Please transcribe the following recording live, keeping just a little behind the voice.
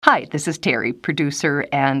Hi, this is Terry, producer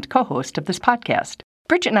and co-host of this podcast.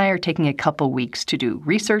 Bridget and I are taking a couple weeks to do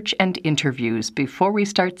research and interviews before we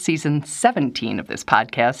start season 17 of this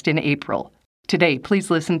podcast in April. Today,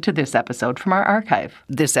 please listen to this episode from our archive.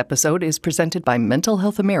 This episode is presented by Mental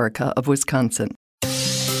Health America of Wisconsin.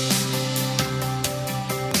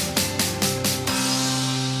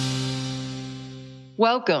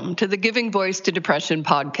 Welcome to the Giving Voice to Depression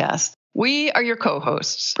podcast. We are your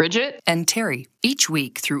co-hosts, Bridget and Terry. Each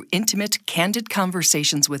week, through intimate, candid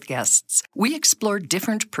conversations with guests, we explore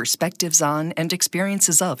different perspectives on and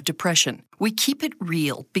experiences of depression. We keep it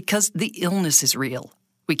real because the illness is real.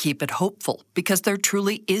 We keep it hopeful because there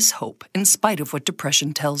truly is hope in spite of what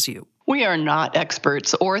depression tells you. We are not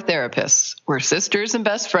experts or therapists. We're sisters and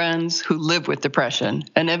best friends who live with depression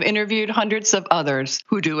and have interviewed hundreds of others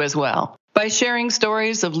who do as well. By sharing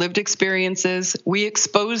stories of lived experiences, we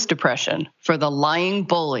expose depression for the lying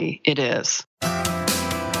bully it is.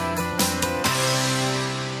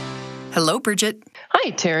 Hello, Bridget.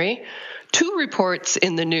 Hi, Terry. 2 reports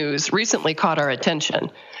in the news recently caught our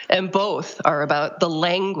attention, and both are about the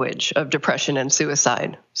language of depression and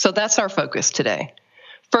suicide. So that's our focus today.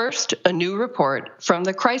 First, a new report from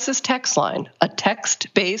the Crisis Text Line, a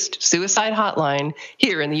text-based suicide hotline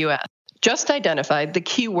here in the U.S. Just identified the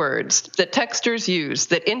key words that texters use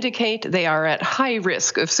that indicate they are at high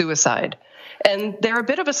risk of suicide. And they're a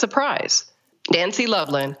bit of a surprise. Nancy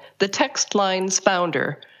Loveland, the text line's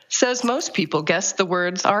founder, says most people guess the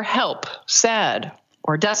words are help, sad,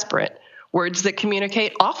 or desperate, words that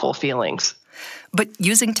communicate awful feelings. But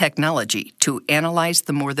using technology to analyze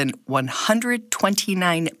the more than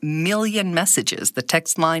 129 million messages the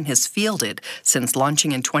text line has fielded since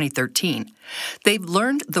launching in 2013, they've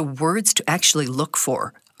learned the words to actually look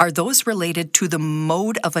for are those related to the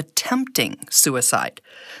mode of attempting suicide.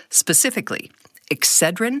 Specifically,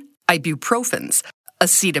 Excedrin, ibuprofens,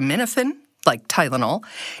 acetaminophen, like Tylenol,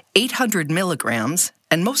 800 milligrams,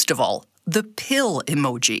 and most of all, the pill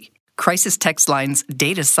emoji. Crisis Text Line's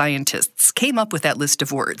data scientists came up with that list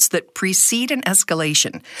of words that precede an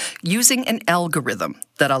escalation using an algorithm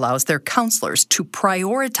that allows their counselors to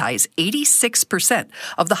prioritize 86%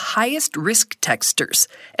 of the highest risk texters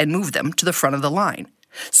and move them to the front of the line,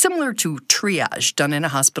 similar to triage done in a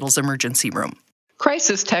hospital's emergency room.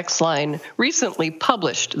 Crisis Text Line recently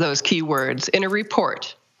published those keywords in a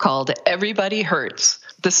report called Everybody Hurts,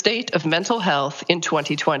 the State of Mental Health in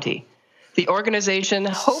 2020. The organization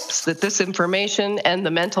hopes that this information and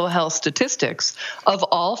the mental health statistics of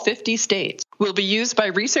all 50 states will be used by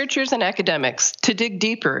researchers and academics to dig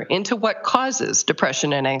deeper into what causes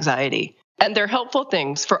depression and anxiety. And they're helpful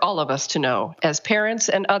things for all of us to know as parents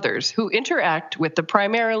and others who interact with the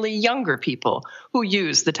primarily younger people who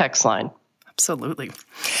use the text line. Absolutely.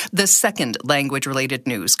 The second language-related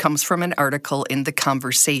news comes from an article in The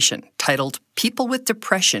Conversation titled, People with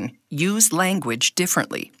Depression Use Language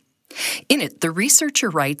Differently. In it, the researcher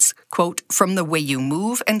writes, quote, from the way you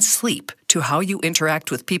move and sleep to how you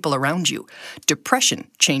interact with people around you, depression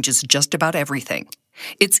changes just about everything.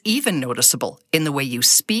 It's even noticeable in the way you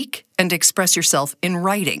speak and express yourself in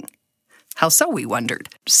writing. How so, we wondered.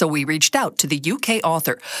 So we reached out to the UK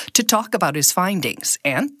author to talk about his findings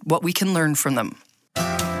and what we can learn from them.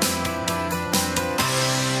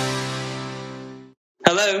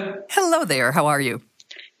 Hello. Hello there. How are you?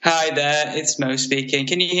 Hi there, it's Mo speaking.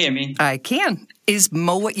 Can you hear me? I can. Is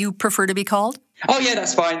Mo what you prefer to be called? Oh yeah,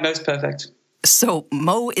 that's fine. Mo's perfect. So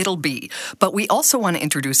Mo it'll be, but we also want to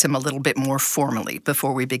introduce him a little bit more formally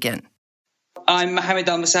before we begin. I'm Mohammed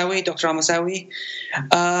Al-Moussaoui, Dr. Al-Moussaoui,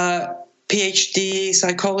 PhD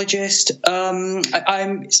psychologist.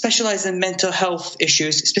 I'm specialized in mental health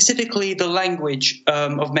issues, specifically the language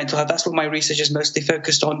of mental health. That's what my research is mostly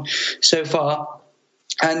focused on so far.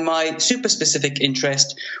 And my super specific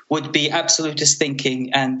interest would be absolutist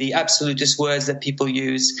thinking and the absolutist words that people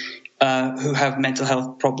use who have mental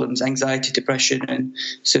health problems, anxiety, depression, and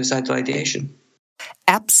suicidal ideation.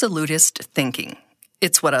 Absolutist thinking.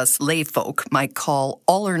 It's what us layfolk might call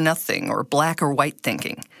all or nothing or black or white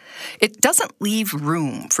thinking. It doesn't leave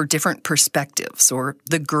room for different perspectives or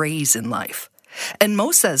the grays in life. And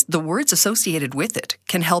Mo says the words associated with it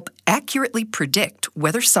can help accurately predict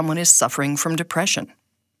whether someone is suffering from depression.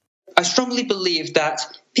 I strongly believe that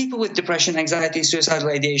people with depression, anxiety, suicidal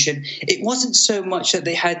ideation, it wasn't so much that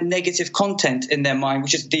they had negative content in their mind,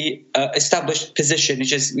 which is the established position,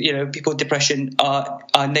 which is, people with depression are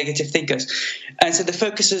negative thinkers. And so the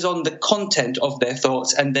focus is on the content of their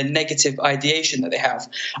thoughts and the negative ideation that they have.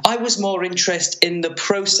 I was more interested in the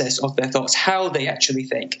process of their thoughts, how they actually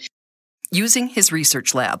think. Using his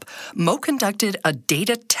research lab, Mo conducted a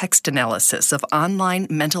data text analysis of online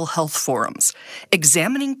mental health forums,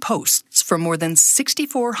 examining posts from more than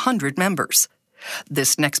 6,400 members.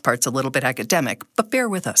 This next part's a little bit academic, but bear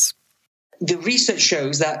with us. The research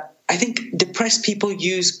shows that I think depressed people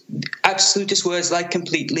use absolutist words like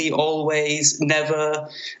completely, always, never.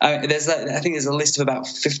 I think there's a list of about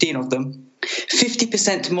 15 of them.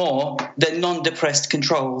 50% more than non-depressed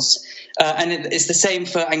controls. And it's the same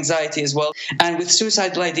for anxiety as well. And with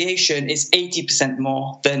suicidal ideation, it's 80%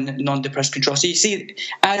 more than non-depressed controls. So you see,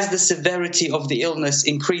 as the severity of the illness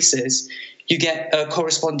increases, you get a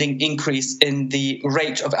corresponding increase in the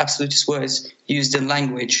rate of absolutist words used in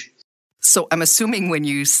language. So I'm assuming when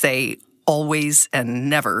you say always and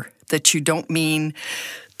never, that you don't mean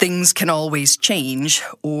things can always change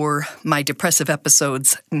or my depressive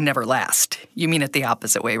episodes never last. You mean it the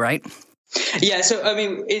opposite way, right? Yeah, so I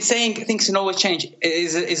mean, it's saying things can always change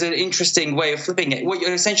is an interesting way of flipping it. What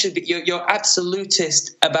you're essentially you're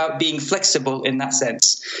absolutist about being flexible in that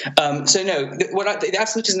sense. So no, the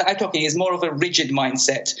absolutism that I'm talking is more of a rigid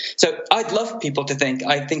mindset. So I'd love people to think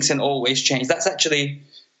things can always change.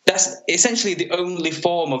 That's essentially the only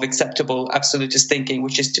form of acceptable absolutist thinking,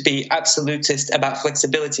 which is to be absolutist about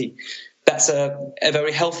flexibility. That's a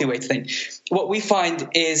very healthy way to think. What we find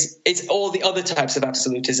is it's all the other types of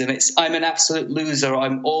absolutism. It's I'm an absolute loser,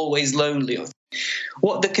 I'm always lonely.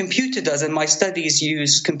 What the computer does, and my studies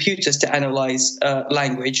use computers to analyze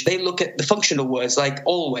language, they look at the functional words like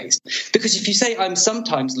always. Because if you say I'm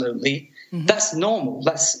sometimes lonely, that's normal.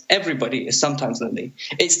 That's everybody is sometimes lonely.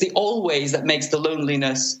 It's the always that makes the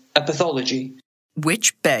loneliness a pathology.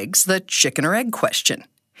 Which begs the chicken or egg question.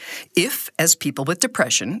 If, as people with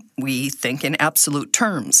depression, we think in absolute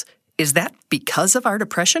terms, is that because of our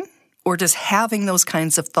depression? Or does having those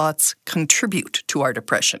kinds of thoughts contribute to our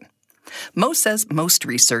depression? Mo says most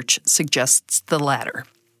research suggests the latter.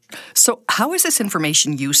 So how is this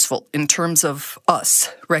information useful in terms of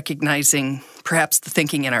us recognizing perhaps the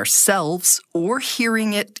thinking in ourselves or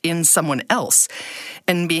hearing it in someone else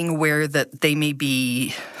and being aware that they may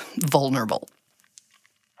be vulnerable?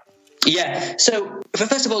 Yeah, so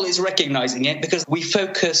first of all, it's recognizing it because we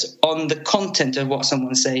focus on the content of what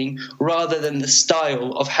someone's saying rather than the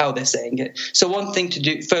style of how they're saying it. So one thing to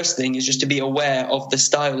do, first thing, is just to be aware of the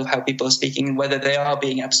style of how people are speaking and whether they are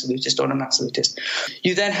being absolutist or non-absolutist.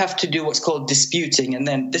 You then have to do what's called disputing, and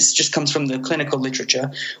then this just comes from the clinical literature,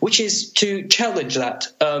 which is to challenge that.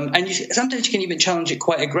 And sometimes you can even challenge it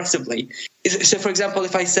quite aggressively. So, for example,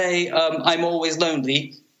 if I say I'm always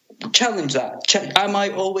lonely, challenge that. Am I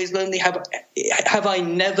always lonely? Have I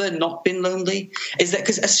never not been lonely? Is that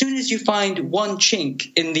because as soon as you find one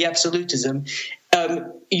chink in the absolutism,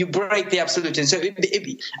 you break the absolutism. So,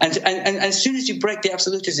 and as soon as you break the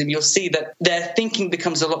absolutism, you'll see that their thinking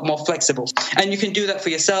becomes a lot more flexible. And you can do that for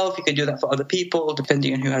yourself. You can do that for other people,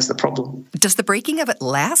 depending on who has the problem. Does the breaking of it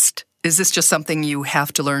last? Is this just something you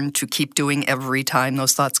have to learn to keep doing every time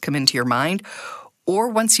those thoughts come into your mind? Or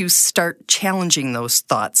once you start challenging those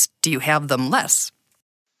thoughts, do you have them less?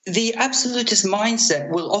 The absolutist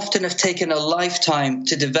mindset will often have taken a lifetime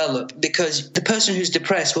to develop because the person who's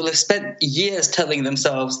depressed will have spent years telling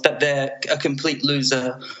themselves that they're a complete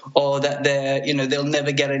loser or that they'll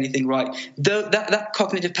never get anything right. That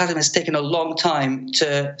cognitive pattern has taken a long time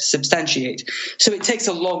to substantiate. So it takes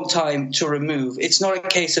a long time to remove. It's not a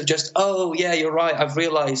case of just, oh, yeah, you're right, I've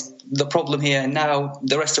realized the problem here, and now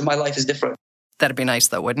the rest of my life is different. That'd be nice,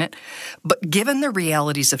 though, wouldn't it? But given the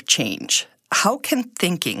realities of change, how can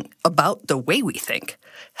thinking about the way we think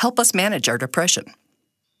help us manage our depression?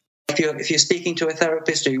 If you're speaking to a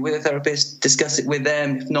therapist or you're with a therapist, discuss it with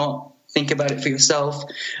them. If not, think about it for yourself.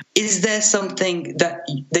 Is there something that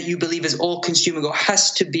you believe is all-consuming or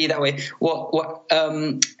has to be that way? What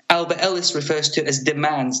Albert Ellis refers to as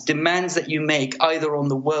demands that you make either on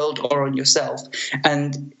the world or on yourself.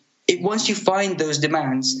 And once you find those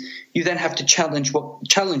demands, you then have to challenge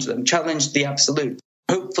the absolute.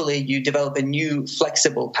 Hopefully you develop a new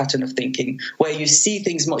flexible pattern of thinking where you see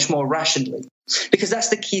things much more rationally. Because that's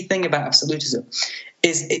the key thing about absolutism,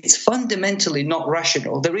 is it's fundamentally not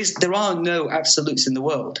rational. There are no absolutes in the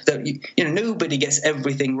world. Nobody gets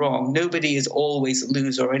everything wrong. Nobody is always a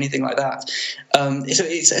loser or anything like that. So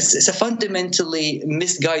it's a fundamentally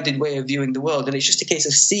misguided way of viewing the world, and it's just a case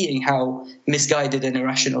of seeing how misguided and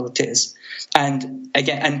irrational it is, and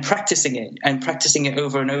practicing it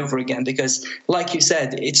over and over again. Because, like you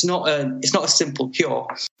said, it's not a simple cure.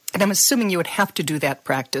 And I'm assuming you would have to do that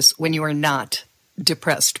practice when you are not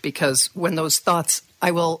depressed, because when those thoughts,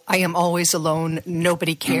 I am always alone,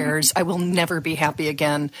 nobody cares, I will never be happy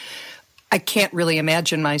again, I can't really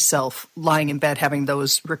imagine myself lying in bed having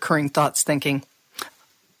those recurring thoughts thinking,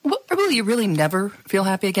 will you really never feel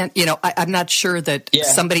happy again? I'm not sure that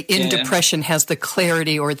somebody in depression has the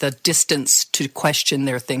clarity or the distance to question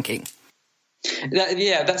their thinking.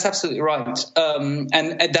 That's absolutely right. And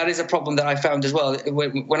that is a problem that I found as well.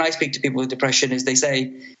 When I speak to people with depression, is they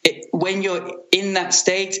say when you're in that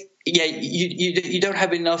state, you don't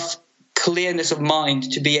have enough clearness of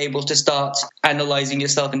mind to be able to start analyzing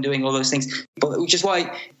yourself and doing all those things. Which is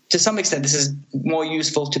why, to some extent, this is more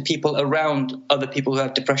useful to people around other people who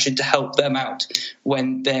have depression to help them out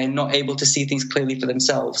when they're not able to see things clearly for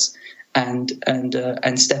themselves. And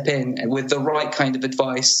step in with the right kind of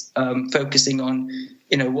advice, focusing on,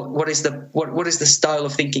 what is the style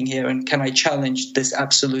of thinking here, and can I challenge this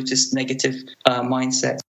absolutist negative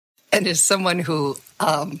mindset? And as someone who,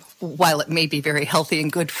 while it may be very healthy and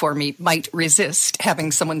good for me, might resist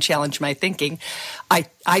having someone challenge my thinking, I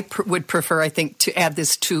would prefer, I think, to add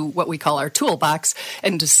this to what we call our toolbox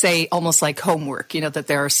and to say almost like homework, that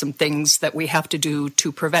there are some things that we have to do to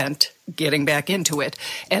prevent getting back into it.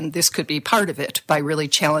 And this could be part of it by really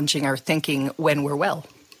challenging our thinking when we're well.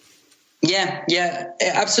 Yeah,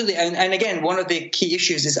 absolutely. And again, one of the key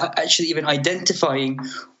issues is actually even identifying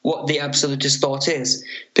what the absolutist thought is.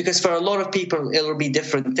 Because for a lot of people, it'll be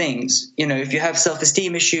different things. If you have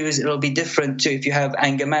self-esteem issues, it'll be different to if you have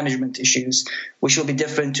anger management issues, which will be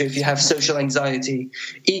different to if you have social anxiety.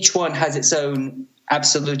 Each one has its own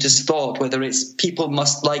absolutist thought, whether it's people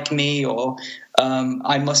must like me or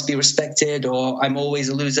I must be respected or I'm always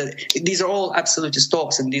a loser. These are all absolutist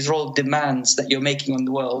thoughts, and these are all demands that you're making on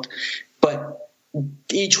the world. But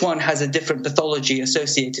each one has a different pathology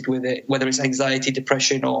associated with it, whether it's anxiety,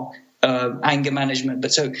 depression, or anger management.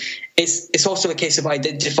 But so it's also a case of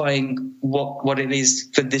identifying what it is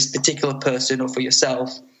for this particular person or for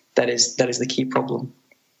yourself that is the key problem.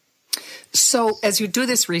 So as you do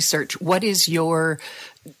this research, what is your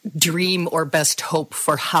dream or best hope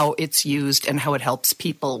for how it's used and how it helps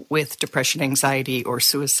people with depression, anxiety, or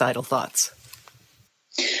suicidal thoughts?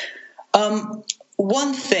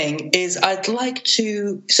 One thing is I'd like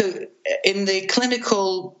to, so in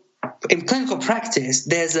clinical practice,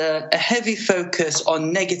 there's a heavy focus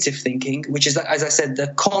on negative thinking, which is, as I said,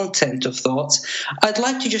 the content of thoughts. I'd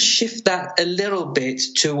like to just shift that a little bit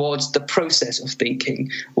towards the process of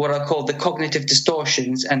thinking, what I call the cognitive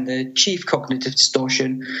distortions and the chief cognitive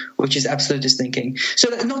distortion, which is absolutist thinking. So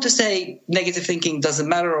not to say negative thinking doesn't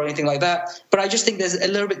matter or anything like that, but I just think there's a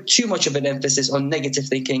little bit too much of an emphasis on negative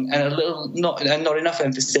thinking and not enough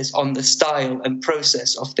emphasis on the style and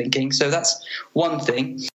process of thinking. So that's one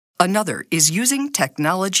thing. Another is using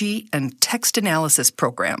technology and text analysis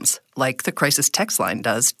programs, like the Crisis Text Line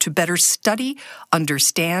does, to better study,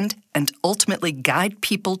 understand, and ultimately guide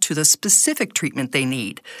people to the specific treatment they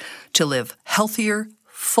need to live healthier,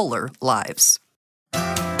 fuller lives.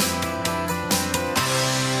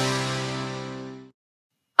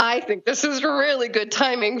 I think this is really good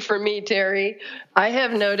timing for me, Terry. I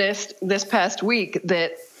have noticed this past week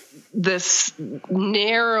that this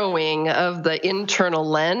narrowing of the internal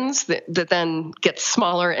lens that then gets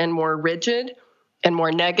smaller and more rigid and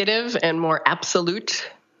more negative and more absolute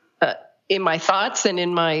in my thoughts and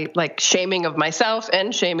in my shaming of myself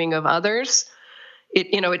and shaming of others.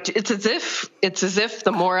 It's as if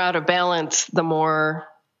the more out of balance, the more,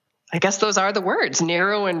 I guess those are the words,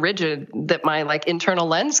 narrow and rigid, that my internal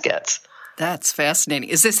lens gets. That's fascinating.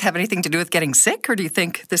 Does this have anything to do with getting sick, or do you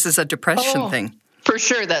think this is a depression thing? For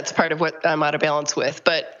sure, that's part of what I'm out of balance with.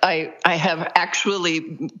 But I have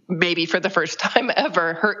actually, maybe for the first time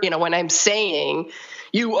ever, heard, when I'm saying,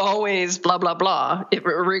 you always blah, blah, blah,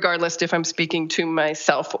 regardless if I'm speaking to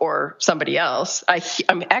myself or somebody else,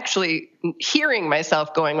 I'm actually hearing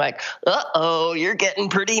myself going uh-oh, you're getting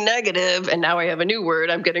pretty negative. And now I have a new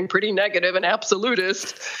word. I'm getting pretty negative and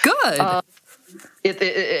absolutist. Good.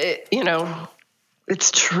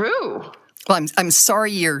 It's true. Well, I'm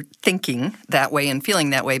sorry you're thinking that way and feeling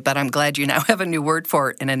that way, but I'm glad you now have a new word for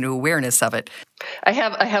it and a new awareness of it. I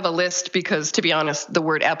have a list because, to be honest, the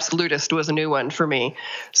word absolutist was a new one for me.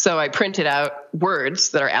 So I printed out words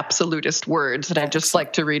that are absolutist words, and I'd just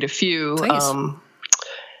like to read a few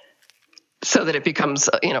so that it becomes,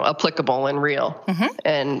 applicable and real. Mm-hmm.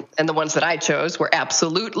 And the ones that I chose were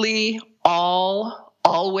absolutely, all,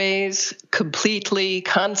 always, completely,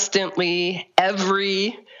 constantly,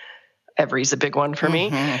 every. Every's a big one for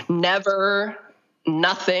me. Mm-hmm. Never,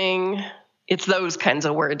 nothing. It's those kinds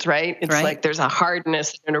of words, right? It's like there's a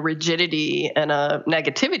hardness and a rigidity and a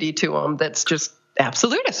negativity to them that's just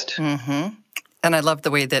absolutist. Mm-hmm. And I love the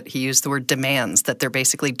way that he used the word demands, that they're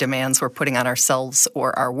basically demands we're putting on ourselves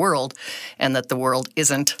or our world, and that the world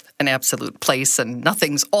isn't an absolute place and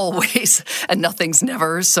nothing's always and nothing's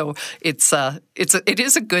never. So it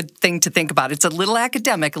is a good thing to think about. It's a little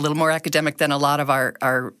academic, a little more academic than a lot of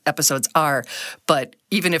our episodes are. But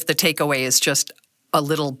even if the takeaway is just a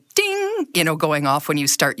little ding, going off when you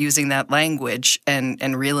start using that language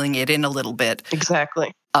and reeling it in a little bit.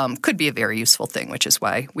 Exactly. Could be a very useful thing, which is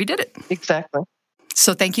why we did it. Exactly.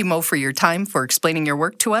 So thank you, Mo, for your time, for explaining your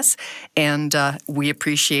work to us. And we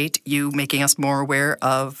appreciate you making us more aware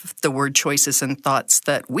of the word choices and thoughts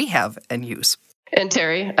that we have and use. And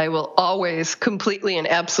Terry, I will always completely and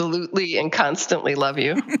absolutely and constantly love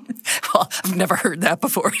you. Well, I've never heard that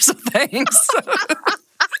before, so thanks.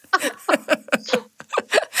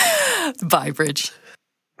 Bye, Bridge.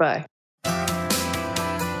 Bye.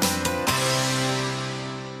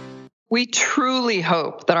 We truly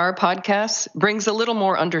hope that our podcast brings a little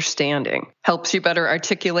more understanding, helps you better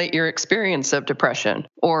articulate your experience of depression,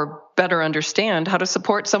 or better understand how to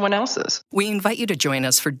support someone else's. We invite you to join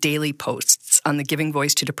us for daily posts on the Giving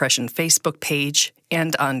Voice to Depression Facebook page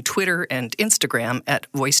and on Twitter and Instagram at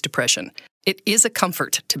Voice Depression. It is a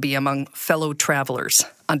comfort to be among fellow travelers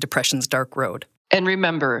on depression's dark road. And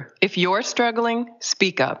remember, if you're struggling,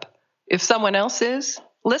 speak up. If someone else is,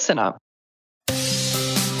 listen up.